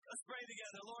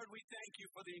together. Lord, we thank you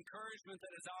for the encouragement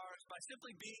that is ours by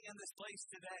simply being in this place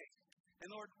today.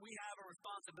 And Lord, we have a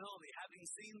responsibility, having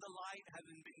seen the light,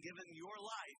 having been given your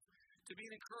life, to be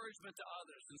an encouragement to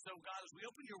others. And so, God, as we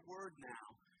open your word now,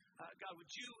 God,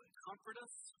 would you comfort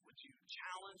us? Would you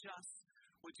challenge us?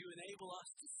 Would you enable us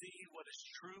to see what is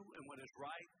true and what is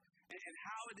right? And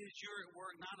how it is your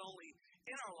work, not only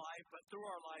in our life, but through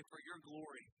our life for your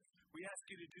glory. We ask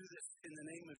you to do this in the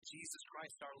name of Jesus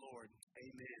Christ our Lord.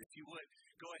 Amen. If you would,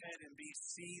 go ahead and be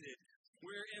seated.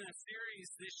 We're in a series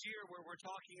this year where we're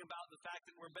talking about the fact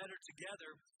that we're better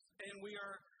together, and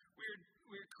we're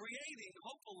creating,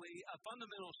 hopefully, a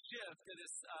fundamental shift that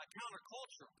is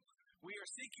countercultural. We are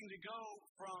seeking to go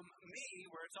from me,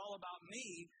 where it's all about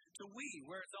me, to we,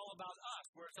 where it's all about us,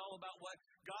 where it's all about what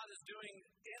God is doing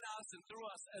in us and through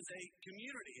us as a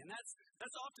community. And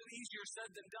that's often easier said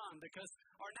than done, because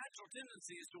our natural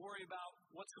tendency is to worry about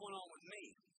what's going on with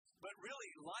me. But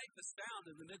really, life is found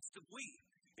in the midst of we.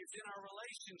 It's in our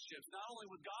relationships, not only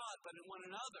with God, but in one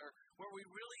another, where we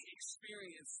really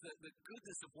experience the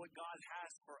goodness of what God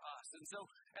has for us. And so,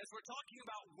 as we're talking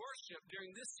about worship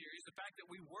during this series, the fact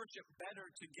that we worship better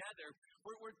together,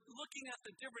 we're looking at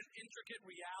the different intricate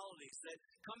realities that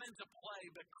come into play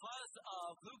because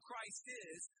of who Christ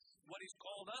is, what he's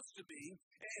called us to be,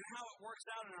 and how it works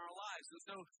out in our lives. And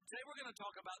so, today we're going to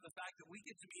talk about the fact that we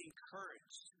get to be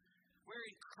encouraged.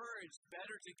 We're encouraged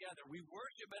better together. We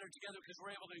worship better together because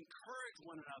we're able to encourage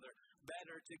one another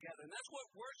better together. And that's what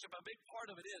worship, a big part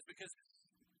of it is, because,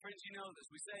 friends, you know this.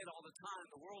 We say it all the time.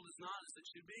 The world is not as it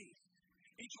should be.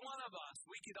 Each one of us,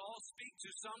 we could all speak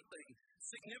to something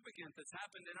significant that's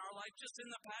happened in our life just in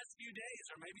the past few days,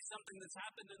 or maybe something that's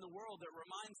happened in the world that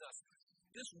reminds us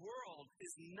this world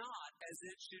is not as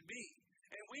it should be.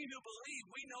 And we who believe,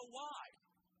 we know why.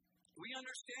 We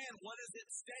understand what is at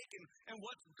stake and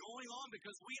what's going on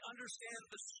because we understand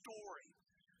the story.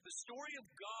 The story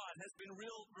of God has been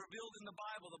revealed in the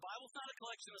Bible. The Bible's not a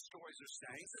collection of stories or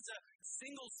sayings. It's a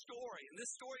single story. And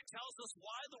this story tells us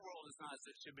why the world is not as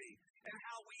it should be and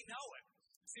how we know it.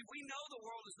 See, we know the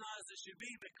world is not as it should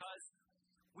be because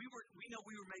we know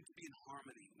we were made to be in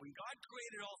harmony. When God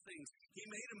created all things, he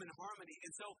made them in harmony.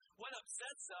 And so what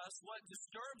upsets us, what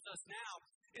disturbs us now,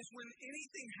 is when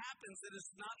anything happens that is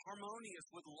not harmonious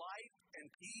with life and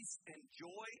peace and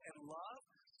joy and love,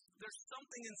 there's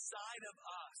something inside of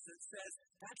us that says,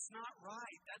 that's not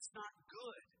right, that's not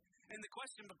good. And the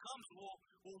question becomes, well,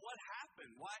 what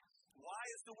happened? Why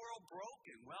is the world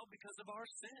broken? Well, because of our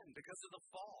sin, because of the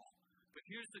fall. But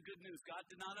here's the good news. God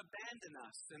did not abandon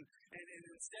us, and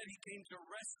instead he came to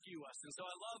rescue us. And so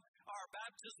I love our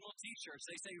baptismal teachers.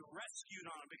 They say rescued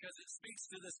on it because it speaks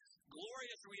to this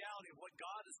glorious reality of what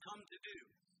God has come to do.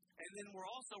 And then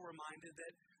we're also reminded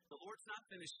that the Lord's not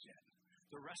finished yet.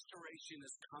 The restoration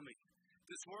is coming.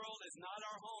 This world is not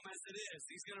our home as it is.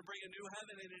 He's going to bring a new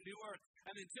heaven and a new earth.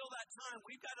 And until that time,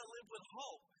 we've got to live with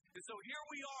hope. And so here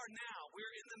we are now.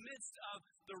 We're in the midst of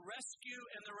the rescue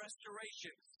and the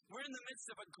restoration. We're in the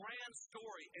midst of a grand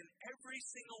story, and every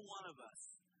single one of us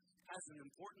has an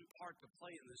important part to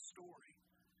play in this story.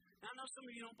 Now, I know some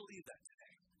of you don't believe that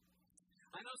today.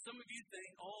 I know some of you think,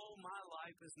 my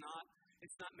life is not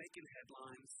making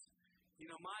headlines. You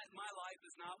know, my life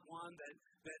is not one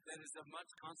that is of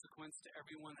much consequence to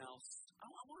everyone else. I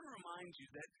want to remind you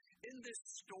that in this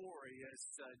story, as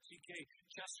G.K.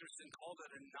 Chesterton called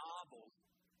it a novel,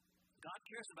 God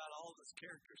cares about all of his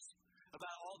characters,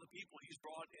 about all the people he's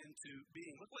brought into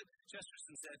being. Look what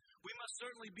Chesterton said. We must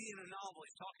certainly be in a novel.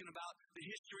 He's talking about the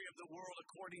history of the world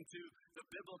according to the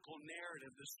biblical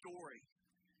narrative, the story.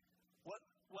 What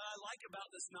I like about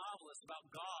this novel is about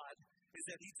God is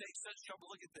that he takes such trouble,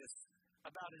 look at this,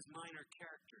 about his minor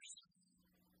characters.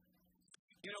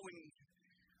 You know,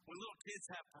 when little kids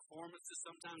have performances,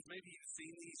 sometimes maybe you've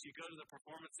seen these, you go to the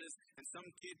performances and some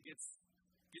kid gets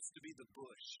to be the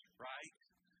bush, right?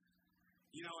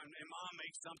 You know, and mom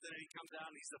makes something and he comes out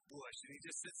and he's a bush and he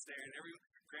just sits there and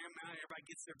everybody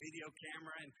gets their video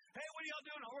camera and, hey, what are y'all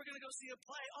doing? Oh, we're going to go see a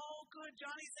play. Oh, good,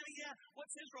 Johnny's in it. Yeah,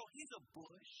 what's his role? He's a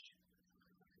bush.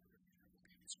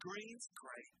 It's green, it's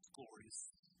great, it's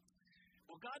glorious.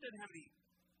 Well, God doesn't have any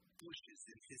bushes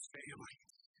in his family.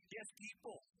 He has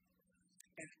people.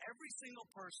 And every single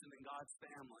person in God's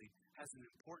family has an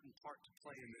important part to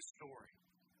play in this story.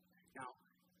 Now,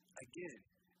 again,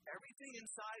 everything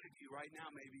inside of you right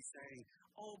now may be saying,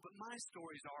 but my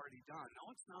story's already done. No,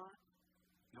 it's not.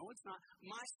 No, it's not.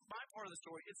 My part of the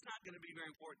story, it's not going to be very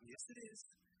important. Yes, it is.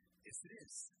 Yes, it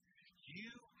is.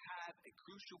 You have a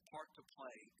crucial part to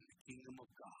play in the kingdom of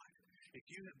God. If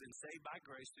you have been saved by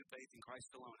grace through faith in Christ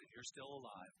alone and you're still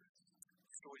alive,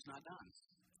 the story's not done.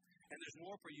 And there's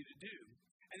more for you to do.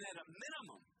 And at a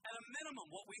minimum,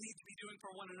 what we need to be doing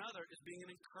for one another is being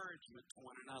an encouragement to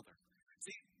one another.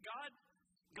 See, God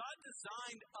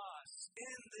designed us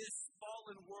in this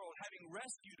fallen world, having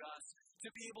rescued us, to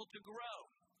be able to grow.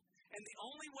 And the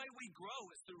only way we grow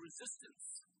is through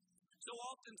resistance. So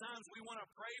oftentimes we want to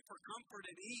pray for comfort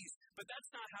and ease, but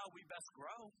that's not how we best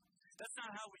grow. That's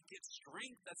not how we get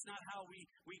strength. That's not how we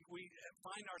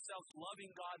find ourselves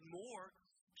loving God more.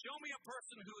 Show me a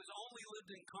person who has only lived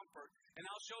in comfort, and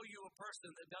I'll show you a person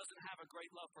that doesn't have a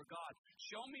great love for God.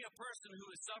 Show me a person who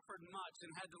has suffered much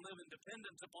and had to live in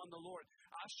dependence upon the Lord.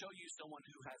 I'll show you someone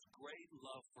who has great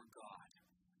love for God.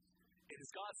 It is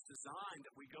God's design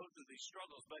that we go through these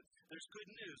struggles, but there's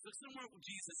good news. Listen to what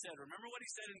Jesus said. Remember what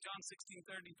he said in John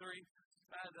 16:33?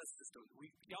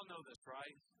 Y'all know this,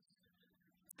 right?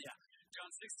 Yeah,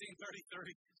 John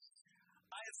 16:33.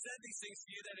 I have said these things to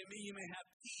you that in me you may have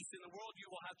peace. In the world you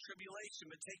will have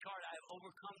tribulation, but take heart, I have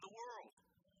overcome the world.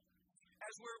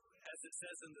 As it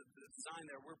says in the design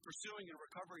there, we're pursuing and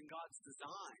recovering God's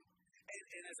design.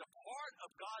 And as a part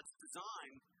of God's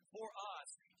design for us,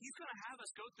 he's going to have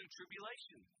us go through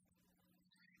tribulation.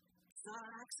 It's not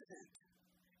an accident.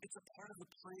 It's a part of the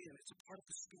plan. It's a part of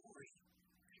the story.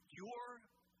 Your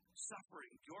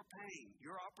suffering, your pain,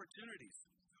 your opportunities,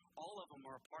 all of them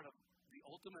are a part of the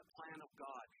ultimate plan of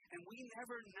God. And we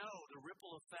never know the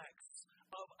ripple effects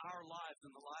of our lives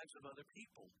and the lives of other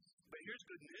people. But here's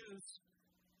good news.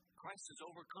 Christ has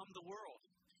overcome the world.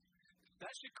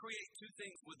 That should create two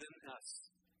things within us: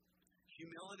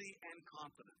 humility and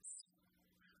confidence.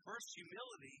 First,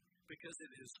 humility, because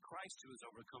it is Christ who has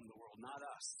overcome the world, not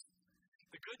us.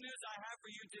 The good news I have for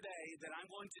you today that I'm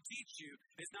going to teach you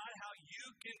is not how you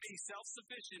can be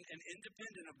self-sufficient and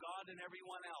independent of God and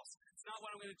everyone else. It's not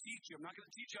what I'm going to teach you. I'm not going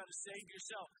to teach you how to save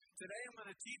yourself. Today I'm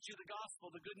going to teach you the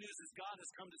gospel. The good news is God has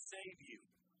come to save you.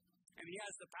 And he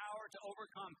has the power to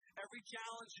overcome every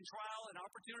challenge and trial and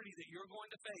opportunity that you're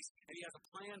going to face. And he has a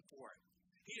plan for it.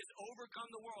 He has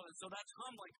overcome the world. And so that's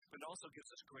humbling, but it also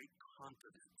gives us great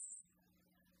confidence.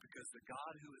 Because the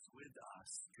God who is with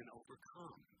us can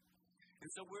overcome. And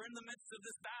so we're in the midst of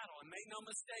this battle. And make no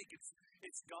mistake,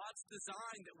 it's God's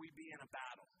design that we be in a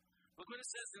battle. Look what it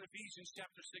says in Ephesians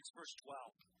chapter 6, verse 12.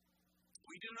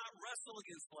 We do not wrestle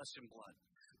against flesh and blood,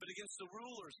 but against the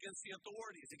rulers, against the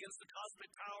authorities, against the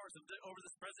cosmic powers over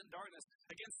this present darkness,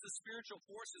 against the spiritual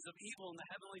forces of evil in the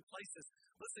heavenly places.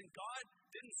 Listen, God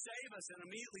didn't save us and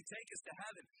immediately take us to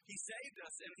heaven. He saved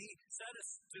us and he set us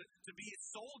to be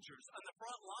soldiers on the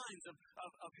front lines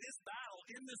of his battle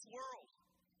in this world.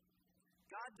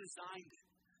 God designed it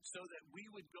so that we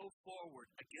would go forward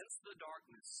against the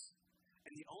darkness.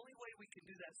 And the only way we can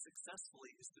do that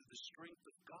successfully is through the strength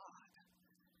of God.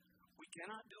 We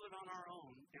cannot do it on our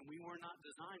own, and we were not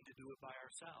designed to do it by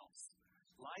ourselves.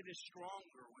 Light is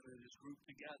stronger when it is grouped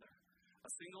together.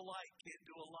 A single light can't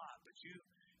do a lot, but you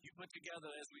put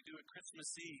together, as we do at Christmas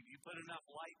Eve, you put enough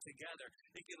light together,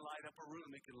 it can light up a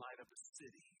room, it can light up a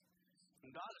city.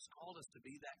 And God has called us to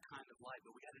be that kind of light,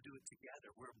 but we got to do it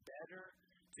together. We're better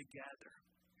together.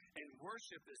 And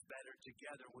worship is better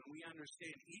together when we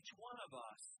understand each one of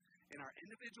us in our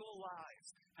individual lives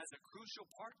has a crucial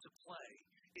part to play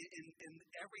in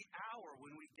every hour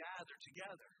when we gather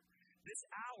together. This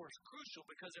hour is crucial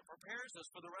because it prepares us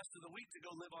for the rest of the week to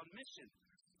go live on mission.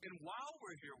 And while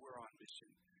we're here, we're on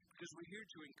mission because we're here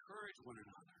to encourage one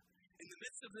another. In the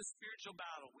midst of this spiritual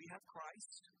battle, we have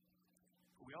Christ,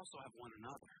 but we also have one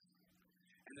another.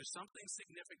 And there's something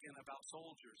significant about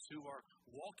soldiers who are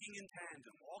walking in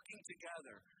tandem, walking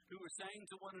together, who are saying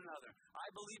to one another, I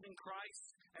believe in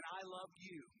Christ and I love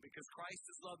you because Christ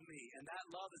has loved me. And that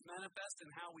love is manifest in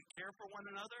how we care for one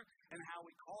another and how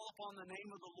we call upon the name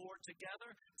of the Lord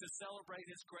together to celebrate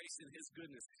his grace and his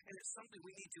goodness. And it's something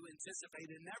we need to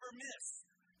anticipate and never miss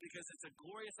because it's a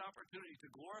glorious opportunity to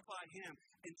glorify him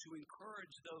and to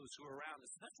encourage those who are around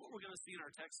us. That's what we're going to see in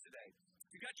our text today. If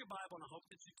you got your Bible, and I hope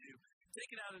that you do,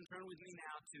 take it out and turn with me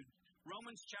now to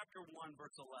Romans chapter 1,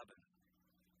 verse 11.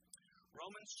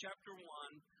 Romans chapter 1,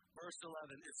 verse 11.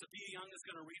 And Sophia Young is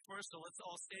going to read for us, so let's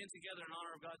all stand together in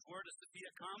honor of God's word as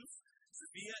Sophia comes.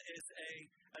 Sophia is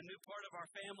a new part of our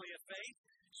family of faith.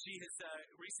 She has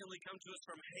recently come to us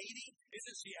from Haiti.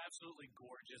 Isn't she absolutely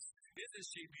gorgeous? Isn't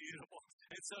she beautiful?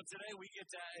 And so today we get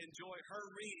to enjoy her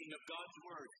reading of God's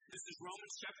word. This is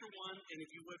Romans chapter 1, and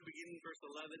if you would, beginning verse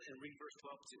 11 and read verse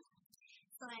 12 too.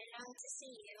 For I long to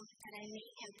see you, that I may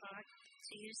impart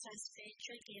to you some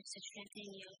spiritual gifts to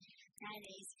strengthen you. That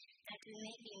is, that we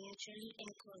may be mutually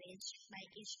encouraged by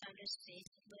each other's faith,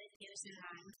 both yours and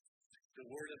mine. The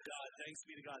word of God. Thanks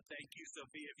be to God. Thank you,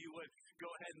 Sophia. If you would,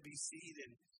 go ahead and be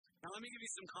seated. Now let me give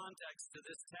you some context to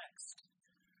this text.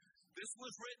 This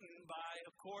was written by,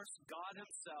 of course, God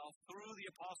himself through the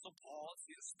Apostle Paul. It's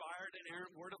the inspired and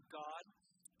inerrant Word of God.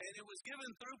 And it was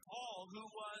given through Paul, who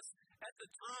was, at the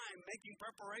time, making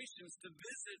preparations to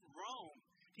visit Rome.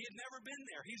 He had never been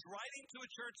there. He's writing to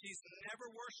a church he's never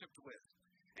worshiped with.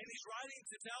 And he's writing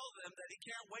to tell them that he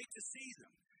can't wait to see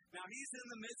them. Now, he's in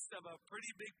the midst of a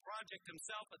pretty big project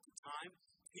himself at the time.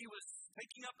 He was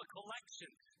picking up a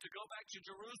collection to go back to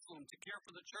Jerusalem to care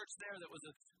for the church there that was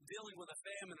dealing with a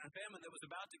famine that was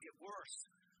about to get worse.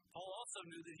 Paul also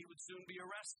knew that he would soon be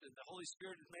arrested. The Holy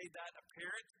Spirit had made that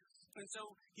apparent. And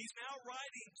so he's now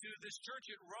writing to this church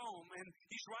at Rome, and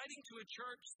he's writing to a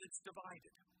church that's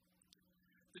divided.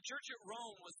 The church at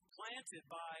Rome was planted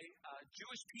by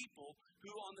Jewish people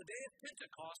who on the day of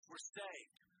Pentecost were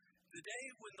saved. The day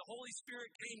when the Holy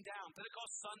Spirit came down,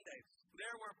 Pentecost Sunday,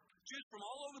 there were Jews from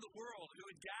all over the world who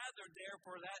had gathered there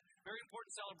for that very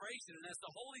important celebration. And as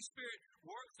the Holy Spirit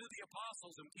worked through the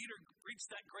apostles and Peter preached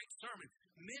that great sermon,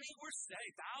 many were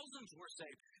saved, thousands were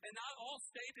saved. And not all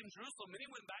stayed in Jerusalem. Many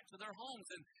went back to their homes.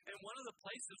 And one of the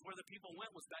places where the people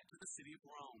went was back to the city of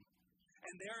Rome.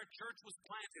 And there a church was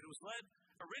planted. It was led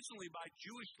originally by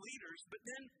Jewish leaders, but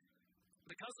then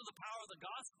because of the power of the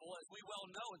gospel, as we well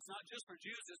know, it's not just for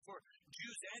Jews, it's for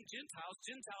Jews and Gentiles.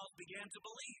 Gentiles began to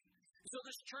believe. So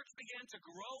this church began to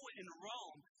grow in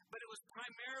Rome, but it was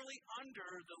primarily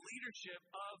under the leadership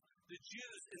of the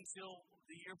Jews until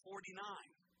the year 49.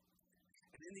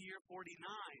 And in the year 49,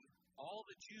 all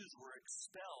the Jews were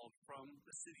expelled from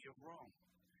the city of Rome.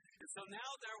 And so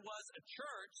now there was a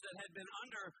church that had been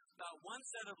under one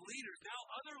set of leaders. Now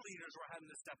other leaders were having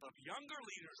to step up. Younger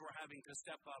leaders were having to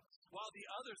step up, while the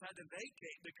others had to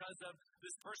vacate because of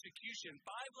this persecution.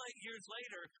 5 years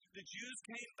later, the Jews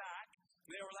came back.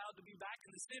 They were allowed to be back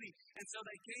in the city. And so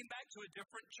they came back to a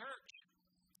different church.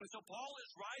 And so Paul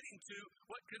is writing to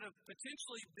what could have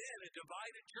potentially been a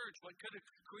divided church, what could have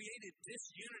created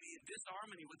disunity and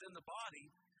disharmony within the body.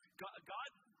 God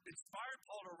inspired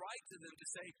Paul to write to them to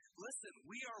say, listen,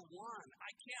 we are one. I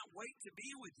can't wait to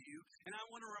be with you, and I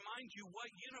want to remind you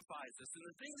what unifies us. And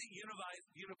the thing that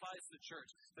unifies the church,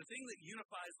 the thing that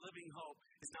unifies Living Hope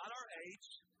is not our age,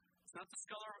 it's not the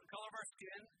color of our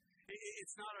skin,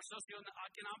 it's not our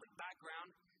socioeconomic background,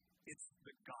 it's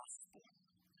the gospel.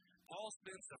 Paul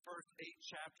spends the first 8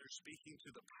 chapters speaking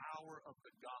to the power of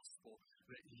the gospel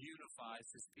that unifies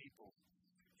his people.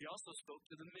 He also spoke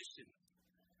to the mission.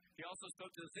 He also spoke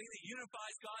to the thing that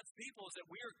unifies God's people is that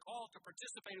we are called to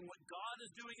participate in what God is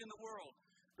doing in the world.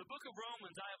 The book of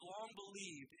Romans, I have long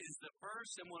believed, is the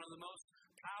first and one of the most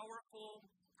powerful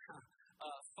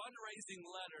fundraising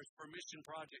letters for Mission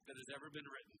Project that has ever been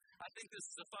written. I think this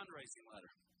is a fundraising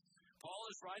letter. Paul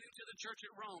is writing to the church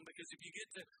at Rome because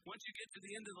once you get to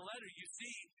the end of the letter, you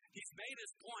see he's made his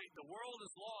point. The world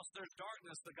is lost. There's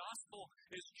darkness. The gospel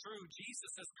is true.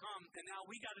 Jesus has come, and now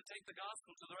we got to take the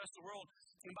gospel to the rest of the world.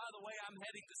 And by the way, I'm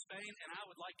heading to Spain, and I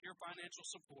would like your financial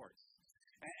support.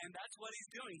 And that's what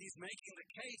he's doing. He's making the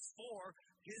case for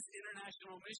his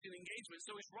international mission engagement.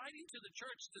 So he's writing to the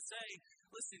church to say,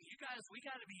 listen, you guys, we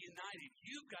got to be united.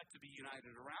 You've got to be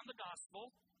united around the gospel,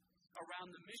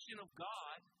 around the mission of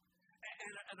God,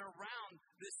 and around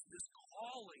this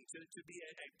calling to be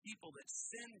a people that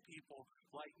send people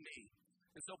like me.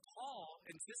 And so Paul,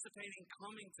 anticipating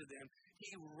coming to them,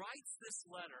 he writes this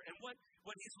letter. And what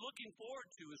he's looking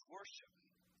forward to is worship.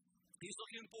 He's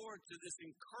looking forward to this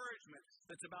encouragement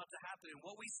that's about to happen. And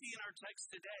what we see in our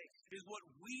text today is what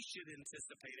we should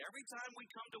anticipate. Every time we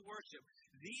come to worship,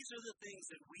 these are the things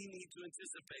that we need to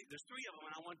anticipate. There's 3 of them,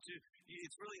 and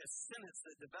it's really a sentence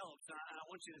that develops, and I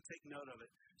want you to take note of it.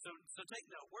 So take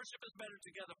note. Worship is better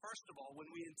together, first of all,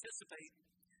 when we anticipate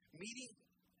meeting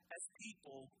as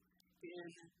people in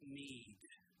need.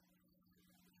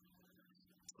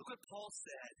 Look what Paul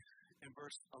said in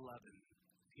verse 11.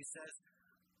 He says,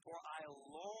 for I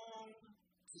long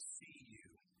to see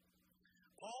you.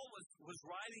 Paul was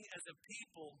writing as a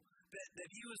people that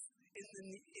he was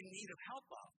in need of help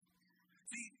of.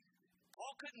 See,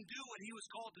 Paul couldn't do what he was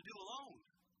called to do alone.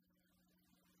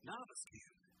 None of us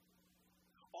can.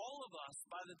 All of us,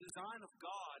 by the design of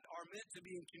God, are meant to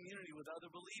be in community with other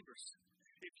believers.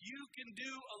 If you can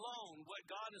do alone what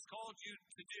God has called you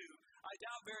to do, I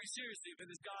doubt very seriously if it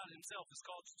is God himself has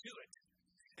called you to it.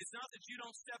 It's not that you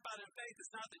don't step out in faith.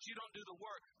 It's not that you don't do the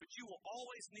work. But you will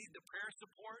always need the prayer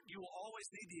support. You will always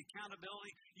need the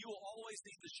accountability. You will always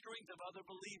need the strength of other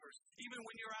believers. Even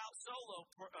when you're out solo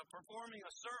performing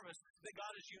a service that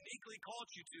God has uniquely called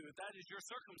you to, if that is your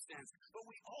circumstance. But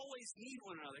we always need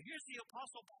one another. Here's the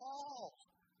Apostle Paul.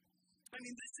 I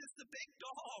mean, this is the big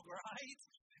dog, right?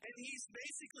 And he's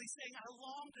basically saying, I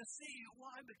long to see you.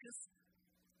 Why? Because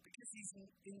because he's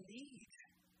in need.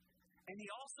 And he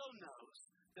also knows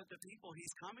that the people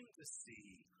he's coming to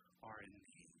see are in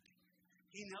need.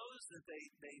 He knows that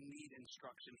they need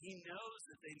instruction. He knows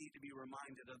that they need to be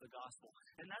reminded of the gospel.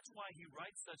 And that's why he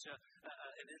writes such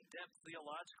an in-depth,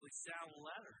 theologically sound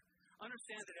letter.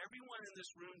 Understand that everyone in this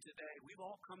room today, we've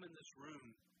all come in this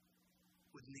room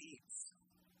with needs.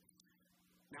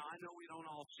 Now, I know we don't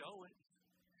all show it.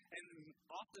 And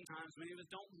oftentimes, many of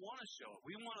us don't want to show it.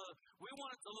 We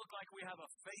want it to look like we have a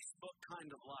Facebook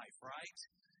kind of life, right?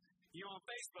 You know, on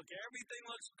Facebook, everything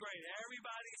looks great.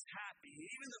 Everybody's happy.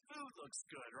 Even the food looks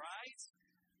good, right?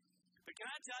 But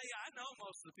can I tell you, I know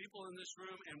most of the people in this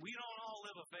room, and we don't all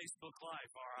live a Facebook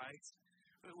life, all right?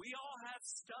 But we all have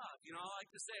stuff. You know, I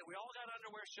like to say, we all got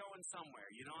underwear showing somewhere.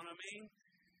 You know what I mean?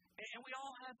 And we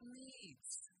all have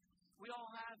needs. We all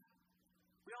have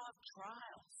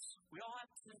trials. We all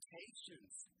have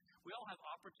temptations. We all have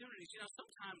opportunities. You know,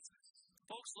 sometimes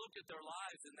folks look at their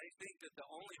lives and they think that the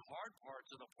only hard parts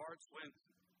are the parts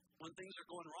when things are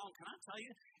going wrong. Can I tell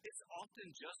you, it's often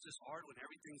just as hard when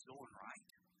everything's going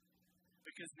right.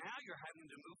 Because now you're having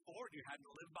to move forward, you're having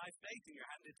to live by faith, and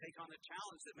you're having to take on a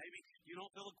challenge that maybe you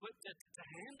don't feel equipped to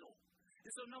handle.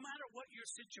 And so no matter what your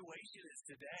situation is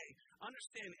today,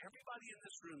 understand everybody in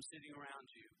this room sitting around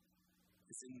you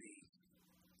is in need.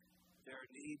 There are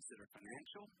needs that are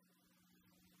financial.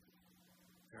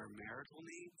 There are marital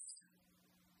needs.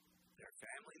 There are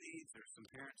family needs. There's some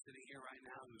parents sitting here right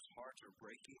now whose hearts are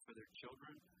breaking for their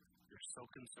children. They're so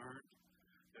concerned.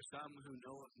 There's some who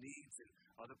know of needs in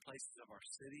other places of our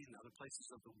city and other places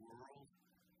of the world.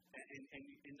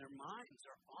 And their minds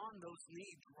are on those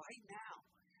needs right now.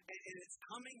 And it's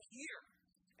coming here.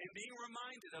 And being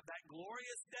reminded of that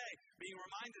glorious day, being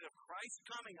reminded of Christ's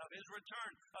coming, of his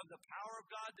return, of the power of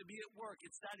God to be at work.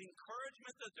 It's that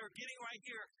encouragement that they're getting right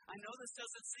here. I know this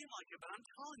doesn't seem like it, but I'm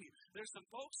telling you, there's some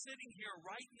folks sitting here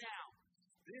right now.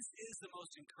 This is the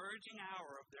most encouraging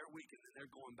hour of their week, and then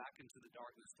they're going back into the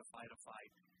darkness to fight a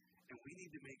fight. And we need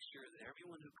to make sure that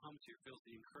everyone who comes here feels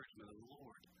the encouragement of the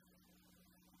Lord.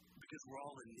 Because we're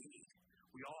all in need.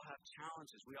 We all have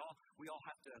challenges. We all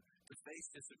have to face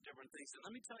different things. And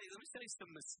let me tell you some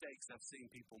mistakes I've seen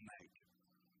people make.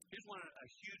 Here's a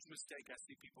huge mistake I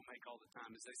see people make all the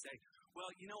time is they say, well,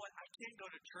 you know what, I can't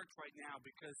go to church right now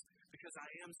because I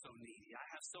am so needy. I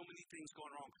have so many things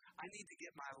going wrong. I need to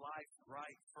get my life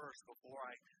right first before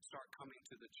I start coming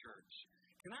to the church.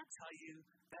 Can I tell you,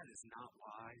 that is not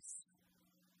wise.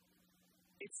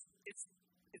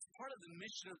 It's part of the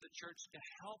mission of the church to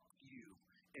help you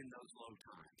in those low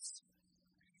times.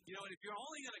 You know, and if you're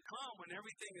only going to come when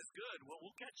everything is good, well,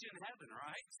 we'll catch you in heaven,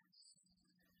 right?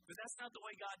 But that's not the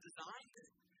way God designed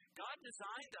it. God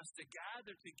designed us to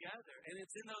gather together, and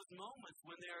it's in those moments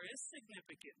when there is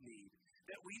significant need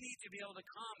that we need to be able to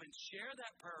come and share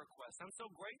that prayer request. I'm so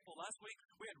grateful. Last week,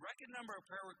 we had a record number of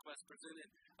prayer requests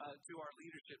presented to our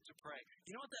leadership to pray.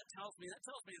 You know what that tells me? That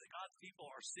tells me that God's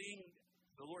people are seeing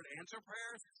the Lord answer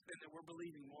prayers, and that we're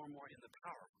believing more and more in the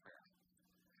power of prayer.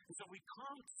 And so we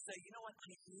come to say, you know what,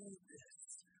 I need this.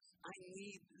 I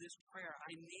need this prayer.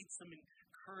 I need some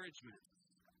encouragement.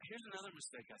 Here's another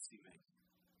mistake I see made.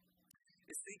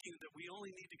 Is thinking that we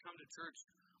only need to come to church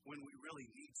when we really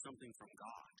need something from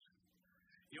God.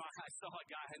 You know, I saw a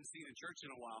guy I hadn't seen in church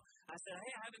in a while. I said,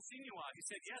 hey, I haven't seen you in a while. He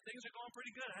said, yeah, things are going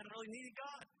pretty good. I hadn't really needed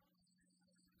God.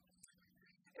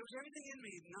 It was everything in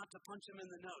me not to punch him in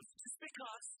the nose.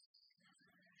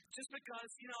 Just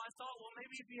because, you know, I thought, well,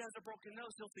 maybe if he has a broken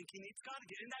nose, he'll think he needs God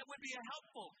again. And that would be a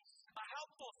helpful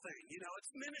thing. You know,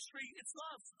 it's ministry, it's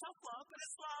love. It's tough love, but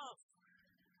it's love.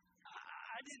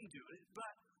 I didn't do it,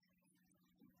 but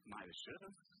might have, should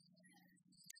have.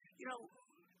 You know,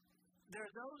 there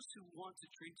are those who want to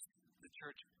treat the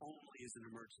church only as an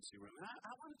emergency room. And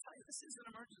I want to tell you, this is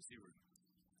an emergency room.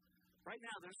 Right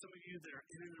now, there's some of you that are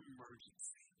in an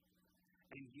emergency.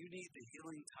 And you need the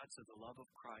healing touch of the love of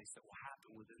Christ that will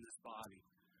happen within this body.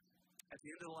 At the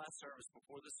end of the last service,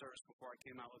 before I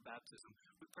came out with baptism,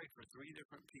 we prayed for 3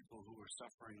 different people who were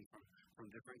suffering from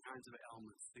different kinds of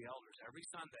ailments. The elders, every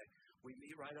Sunday, we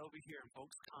meet right over here, and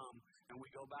folks come, and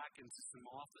we go back into some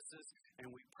offices,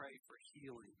 and we pray for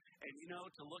healing. And, you know,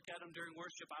 to look at them during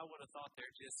worship, I would have thought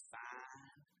they're just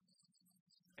fine.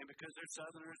 And because they're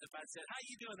Southerners, if I said, how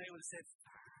you doing, they would have said,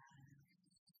 fine.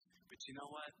 But you know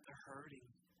what? They're hurting,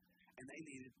 and they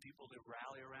needed people to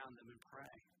rally around them and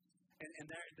pray. And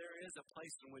there is a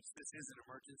place in which this is an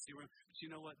emergency room. But you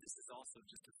know what? This is also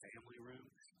just a family room.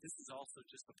 This is also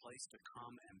just a place to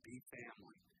come and be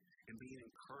family and be an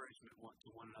encouragement to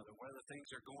one another. Whether things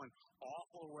are going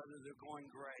awful or whether they're going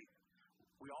great,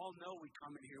 We all know we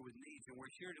come in here with needs, and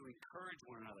we're here to encourage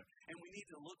one another. And we need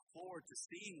to look forward to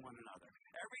seeing one another.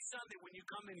 Every Sunday when you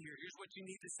come in here, here's what you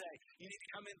need to say. You need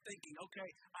to come in thinking, okay,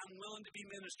 I'm willing to be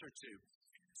ministered to.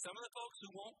 Some of the folks who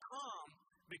won't come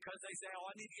because they say,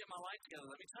 I need to get my life together.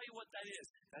 Let me tell you what that is.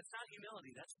 That's not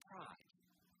humility. That's pride.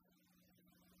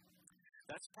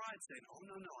 That's pride saying,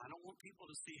 no, I don't want people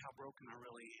to see how broken I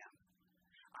really am.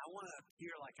 I want to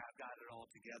appear like I've got it all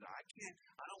together.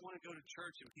 I don't want to go to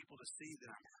church and people to see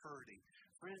that I'm hurting.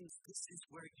 Friends, this is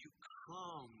where you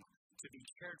come to be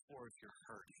cared for if you're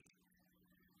hurting.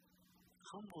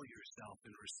 Humble yourself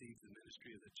and receive the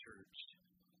ministry of the church.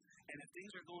 And if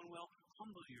things are going well,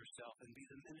 humble yourself and be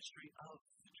the ministry of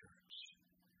the church.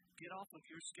 Get off of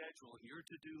your schedule and your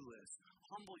to-do list.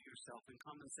 Humble yourself and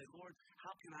come and say, Lord,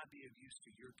 how can I be of use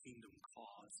to your kingdom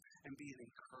cause and be an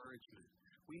encouragement?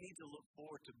 We need to look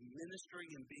forward to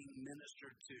ministering and being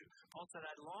ministered to. Paul said,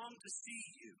 I long to see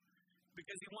you,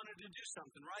 because he wanted to do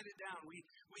something. Write it down.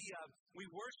 We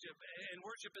worship, and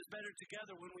worship is better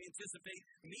together when we anticipate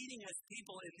meeting as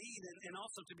people in need and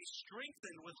also to be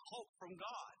strengthened with hope from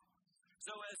God.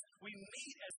 So as we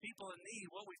meet as people in need,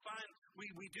 what we find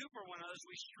we do for one another is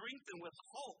we strengthen with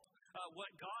hope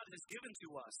what God has given to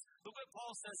us. Look what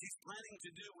Paul says he's planning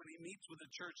to do when he meets with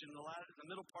the church in the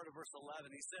middle part of verse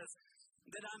 11. He says,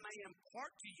 that I may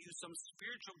impart to you some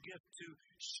spiritual gift to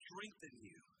strengthen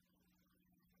you.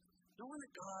 Knowing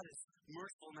that God is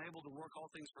merciful and able to work all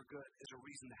things for good is a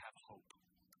reason to have hope.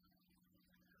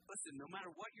 Listen, no matter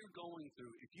what you're going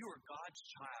through, if you are God's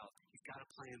child, you've got a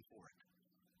plan for it.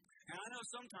 And I know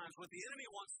sometimes what the enemy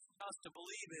wants us to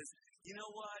believe is, you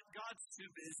know what, God's too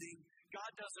busy.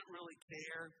 God doesn't really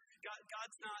care.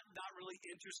 God's not really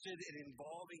interested in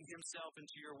involving himself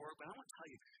into your work. But I want to tell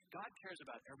you, God cares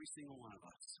about every single one of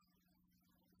us.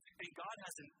 And God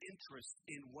has an interest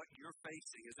in what you're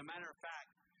facing. As a matter of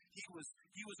fact, he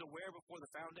was aware before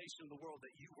the foundation of the world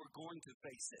that you were going to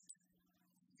face it.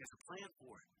 He has a plan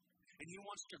for it. And he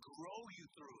wants to grow you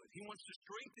through it. He wants to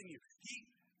strengthen you.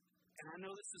 And I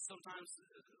know this is sometimes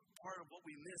part of what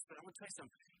we miss, but I want to tell you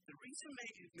something. The reason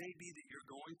it may be that you're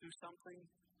going through something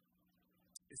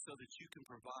is so that you can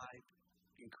provide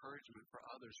encouragement for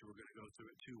others who are going to go through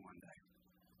it too one day.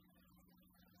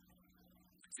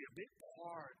 See, a big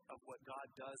part of what God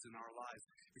does in our lives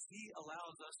is he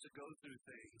allows us to go through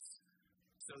things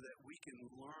so that we can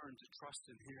learn to trust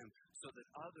in him, so that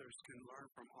others can learn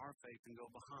from our faith and go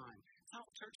behind. That's how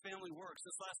church family works.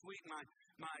 This last week,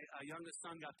 my youngest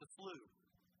son got the flu.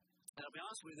 And I'll be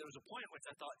honest with you, there was a point at which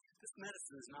I thought, this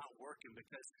medicine is not working,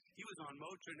 because he was on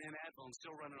Motrin and Advil and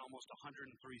still running almost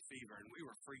 103 fever, and we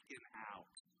were freaking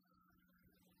out.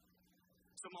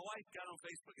 So my wife got on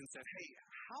Facebook and said, hey,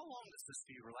 how long does this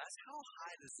fever last? How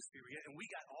high does this fever get? And we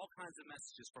got all kinds of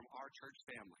messages from our church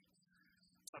family.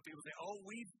 Some people say,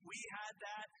 we had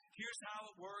that. Here's how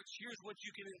it works. Here's what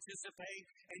you can anticipate.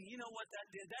 And you know what that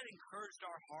did? That encouraged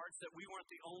our hearts that we weren't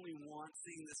the only ones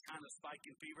seeing this kind of spike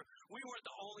in fever. We weren't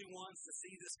the only ones to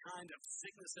see this kind of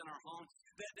sickness in our home.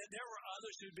 That there were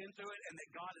others who'd been through it and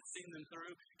that God had seen them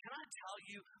through. Can I tell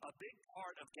you, a big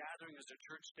part of gathering as a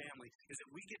church family is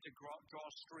that we get to draw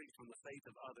strength from the faith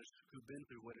of others who've been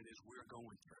through what it is we're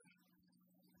going through.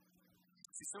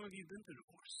 See, some of you have been through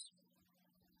divorce.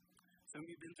 Some of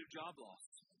you have been through job loss.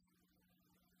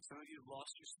 Some of you have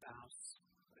lost your spouse,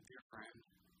 a dear friend.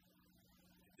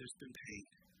 There's been pain.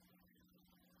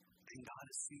 And God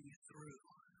has seen you through.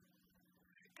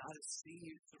 God has seen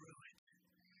you through it.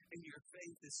 And your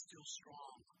faith is still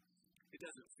strong. It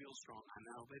doesn't feel strong, I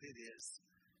know, but it is.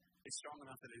 It's strong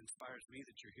enough that it inspires me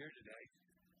that you're here today.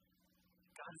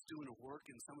 God is doing a work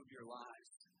in some of your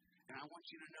lives. And I want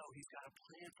you to know he's got a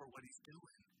plan for what he's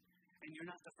doing. And you're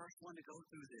not the first one to go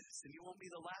through this. And you won't be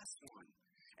the last one.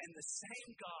 And the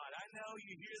same God, I know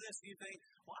you hear this and you think,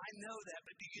 well, I know that,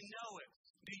 but do you know it?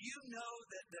 Do you know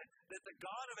that the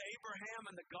God of Abraham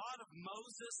and the God of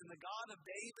Moses and the God of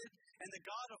David and the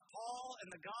God of Paul and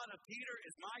the God of Peter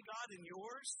is my God and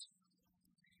yours?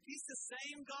 He's the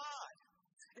same God.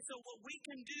 And so what we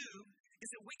can do is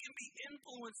that we can be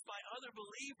influenced by other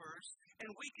believers and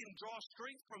we can draw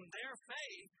strength from their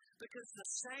faith, because the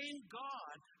same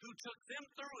God who took them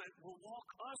through it will walk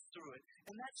us through it,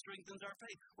 and that strengthens our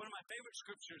faith. One of my favorite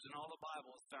scriptures in all the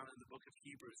Bible is found in the book of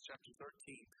Hebrews, chapter 13.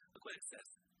 Look what it says.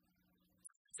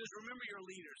 It says, remember your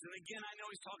leaders. And again, I know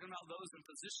he's talking about those in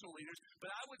positional leaders,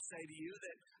 but I would say to you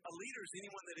that a leader is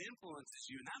anyone that influences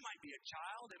you. And that might be a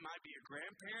child, it might be a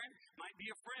grandparent, it might be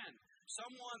a friend,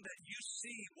 someone that you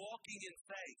see walking in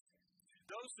faith.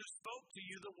 Those who spoke to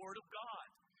you the word of God.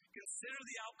 Consider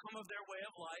the outcome of their way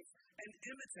of life and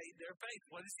imitate their faith.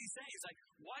 What is he saying? He's like,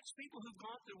 watch people who've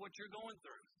gone through what you're going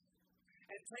through.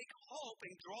 and take hope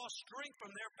and draw strength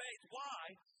from their faith. Why?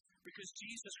 Because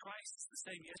Jesus Christ is the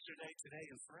same yesterday, today,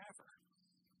 and forever.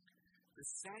 The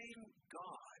same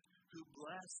God who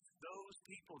blessed those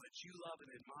people that you love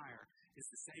and admire is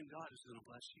the same God who's going to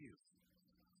bless you.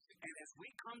 And as we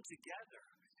come together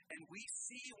and we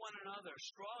see one another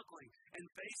struggling and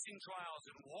facing trials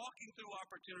and walking through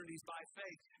opportunities by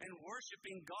faith and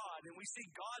worshiping God, and we see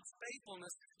God's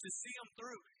faithfulness to see them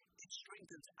through, it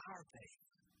strengthens our faith.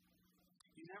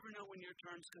 You never know when your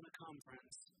turn's going to come,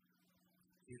 friends.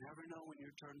 You never know when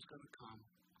your turn's going to come,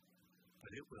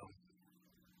 but it will.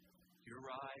 Your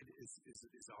ride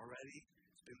is already,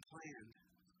 it's been planned.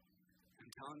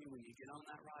 I'm telling you, when you get on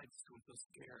that ride, it's going to feel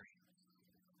scary.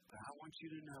 But I want you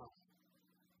to know,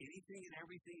 anything and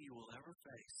everything you will ever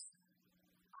face,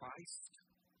 Christ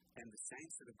and the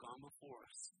saints that have gone before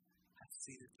us have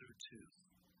seen it through too.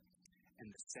 And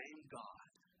the same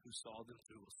God who saw them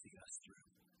through will see us through.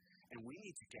 And we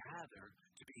need to gather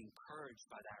to be encouraged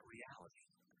by that reality.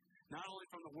 Not only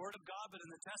from the Word of God, but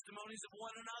in the testimonies of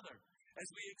one another. As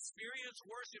we experience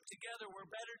worship together, we're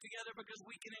better together because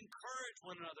we can encourage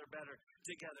one another better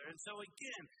together. And so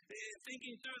again,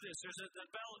 thinking through this, there's a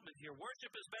development here.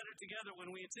 Worship is better together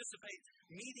when we anticipate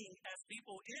meeting as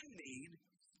people in need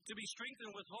to be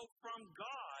strengthened with hope from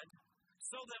God,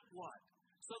 so that what?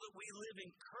 So that we live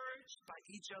encouraged by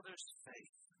each other's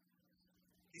faith.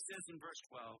 He says in verse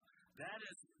 12, that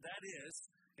is,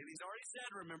 and he's already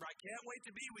said, remember, I can't wait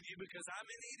to be with you because I'm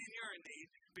in need and you're in need,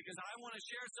 because I want to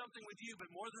share something with you, but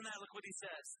more than that, look what he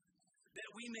says, that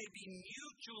we may be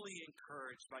mutually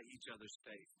encouraged by each other's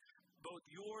faith, both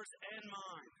yours and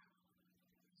mine.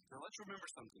 Now let's remember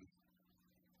something.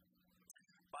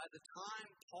 By the time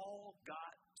Paul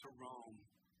got to Rome,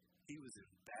 he was in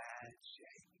bad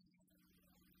shape.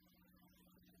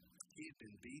 He had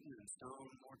been beaten and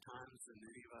stoned more times than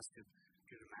any of us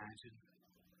could imagine.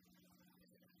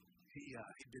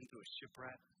 He'd been through a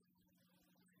shipwreck.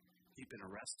 He'd been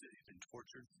arrested. He'd been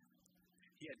tortured.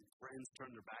 He had friends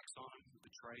turn their backs on him,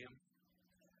 betray him.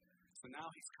 So now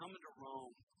he's coming to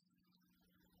Rome.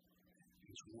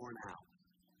 He's worn out.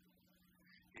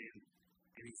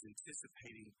 And he's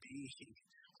anticipating being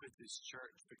with this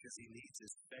church because he needs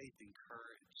his faith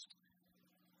encouraged.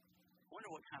 I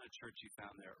wonder what kind of church you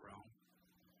found there at Rome.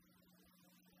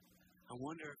 I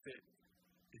wonder if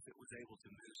it was able to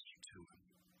minister to him.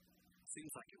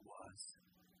 Seems like it was.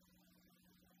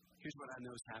 Here's what I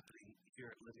know is happening here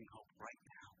at Living Hope right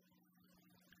now.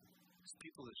 There's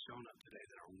people that have shown up today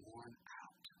that are worn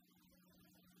out.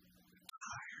 They're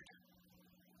tired.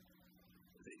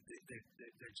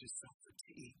 They're just so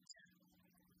fatigued.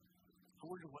 I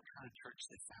wonder what kind of church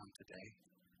they found today.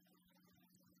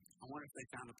 I wonder if they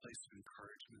found a place of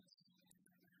encouragement.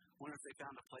 I wonder if they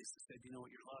found a place that said, you know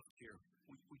what, you're loved here.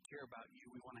 We care about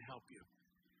you. We want to help you.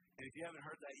 And if you haven't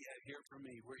heard that yet, hear it from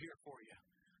me. We're here for you.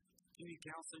 If you need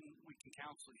counseling, we can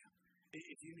counsel you.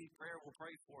 If you need prayer, we'll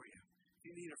pray for you. If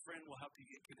you need a friend, we'll help you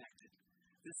get connected.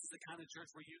 This is the kind of church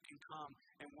where you can come.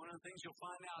 And one of the things you'll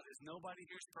find out is nobody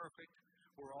here is perfect.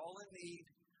 We're all in need.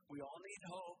 We all need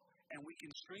hope. And we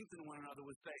can strengthen one another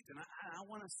with faith. And I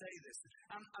want to say this.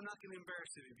 I'm not going to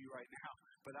embarrass any of you right now.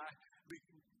 But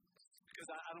because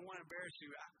I don't want to embarrass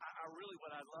you. I really,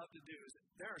 what I'd love to do is,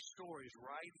 there are stories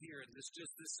right here, in this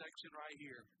section right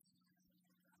here,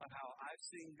 of how I've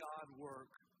seen God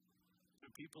work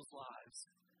through people's lives,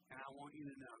 and I want you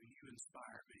to know, you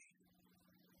inspire me.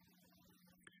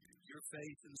 Your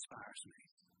faith inspires me.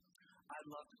 I'd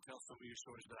love to tell some of your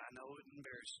stories, but I know it would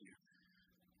embarrass you.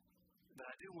 But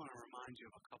I do want to remind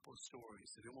you of a couple of stories,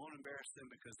 and it won't embarrass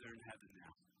them because they're in heaven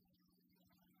now.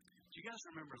 Do you guys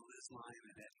remember Liz Lyon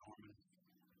and Ed Norman?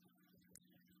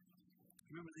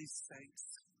 Remember these saints?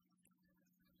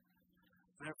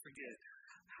 I'll never forget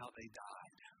how they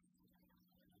died.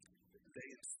 They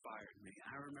inspired me.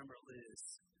 I remember Liz.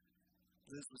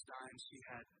 Liz was dying. She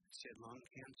had lung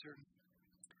cancer.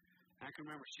 I can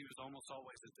remember she was almost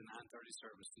always at the 9:30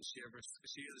 service. And she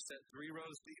either sat 3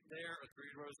 rows deep there or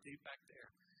 3 rows deep back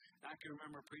there. And I can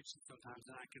remember preaching sometimes,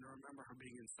 and I can remember her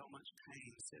being in so much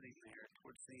pain sitting there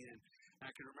towards the end. And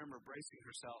I can remember bracing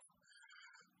herself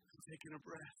and taking a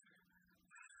breath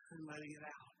and letting it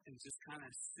out and just kind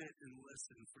of sit and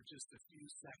listen for just a few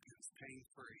seconds,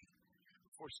 pain-free,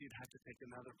 before she'd have to take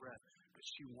another breath. But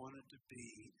she wanted to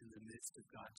be in the midst of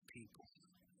God's people.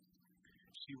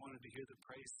 She wanted to hear the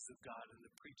praises of God and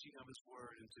the preaching of His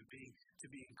Word, and to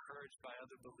be encouraged by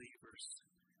other believers.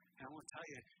 And I want to tell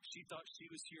you, she thought she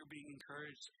was here being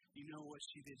encouraged. You know what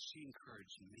she did? She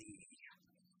encouraged me.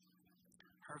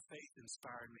 Her faith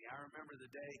inspired me. I remember the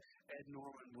day Ed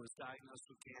Norman was diagnosed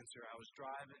with cancer. I was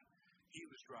driving. He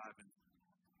was driving.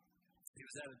 He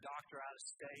was at a doctor out of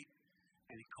state,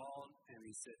 and he called and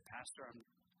he said, Pastor,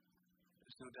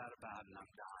 there's no doubt about it,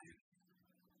 I'm dying.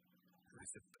 And I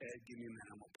said, Ed, give me a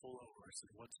minute, I'm going to pull over. I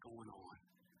said, what's going on?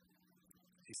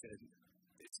 He said,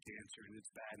 it's cancer and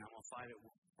it's bad, and I'm going to fight it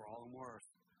for all I'm worth.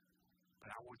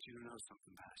 But I want you to know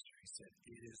something, Pastor. He said,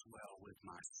 it is well with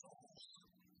my soul.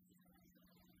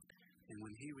 And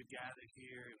when he would gather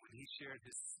here, and when he shared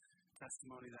his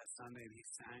testimony that Sunday, and he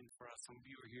sang for us, some of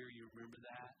you are here, you remember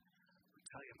that? I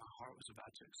tell you, my heart was about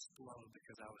to explode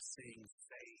because I was seeing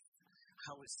faith.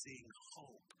 I was seeing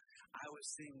hope. I was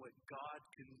seeing what God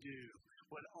can do,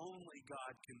 what only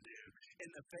God can do. In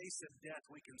the face of death,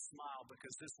 we can smile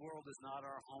because this world is not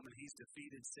our home, and he's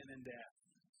defeated sin and death.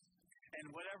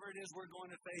 And whatever it is we're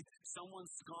going to face,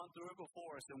 someone's gone through it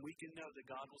before us, and we can know that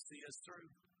God will see us through.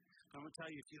 I'm going to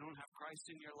tell you, if you don't have Christ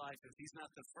in your life, if he's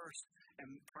not the first and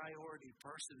priority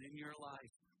person in your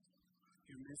life,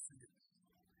 you're missing it.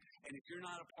 And if you're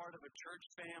not a part of a church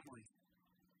family,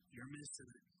 you're missing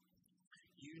it.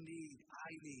 You need,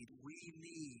 I need, we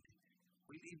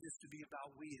need this to be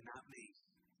about we and not me.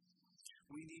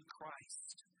 We need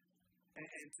Christ.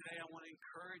 And today I want to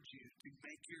encourage you to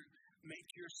make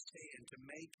your stand, to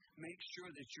make sure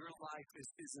that your life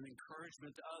is an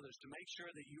encouragement to others, to make sure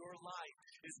that your life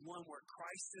is one where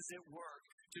Christ is at work,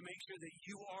 to make sure that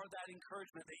you are that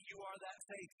encouragement, that you are that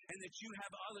faith, and that you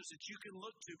have others that you can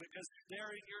look to because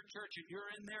they're in your church and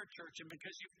you're in their church, and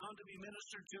because you've come to be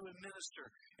ministered to and minister,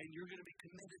 and you're going to be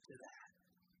committed to that.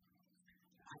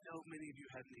 I know many of you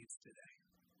have needs today,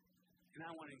 and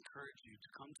I want to encourage you to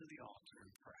come to the altar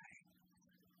and pray.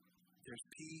 There's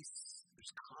peace,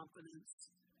 there's confidence,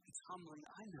 it's humbling,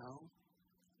 I know.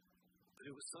 But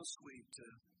it was so sweet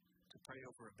to pray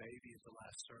over a baby at the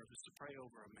last service, to pray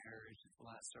over a marriage at the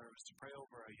last service, to pray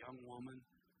over a young woman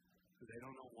who they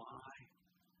don't know why,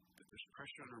 but there's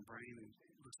pressure on her brain and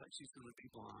it looks like she's going to be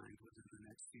blind within the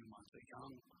next few months. A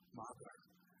young mother.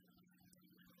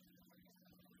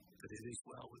 But it is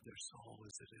well with their soul.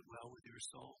 Is it well with your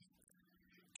soul?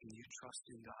 Can you trust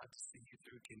in God to see you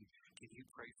through? Can you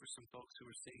pray for some folks who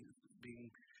are being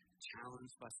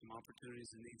challenged by some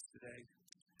opportunities and needs today?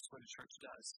 That's what a church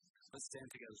does. Let's stand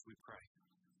together as we pray.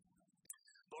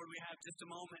 Lord, we have just a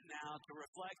moment now to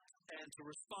reflect and to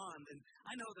respond. And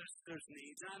I know there's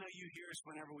needs, and I know you hear us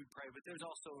whenever we pray, but there's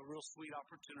also a real sweet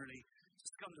opportunity to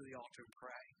just come to the altar and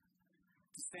pray.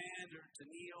 To stand or to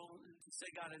kneel and to say,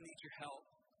 God, I need your help.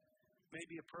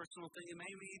 Maybe a personal thing. It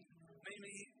may be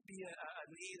a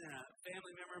need in a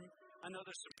family member. I know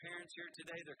there's some parents here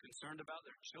today. They're concerned about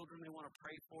their children. They want to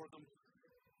pray for them.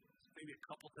 Maybe a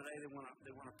couple today. They want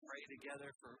to pray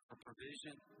together for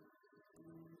provision.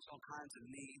 There's all kinds of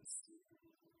needs.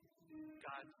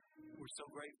 God, we're so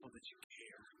grateful that you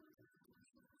care.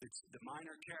 The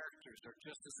minor characters are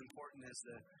just as important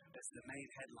as the main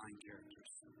headline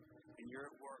characters. And you're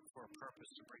at work for a purpose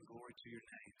to bring glory to your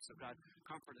name. So God,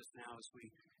 comfort us now as we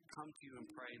come to you and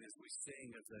pray and as we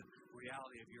sing of the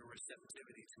reality of your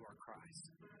receptivity to our Christ.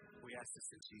 We ask this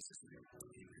in Jesus' name.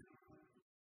 Amen.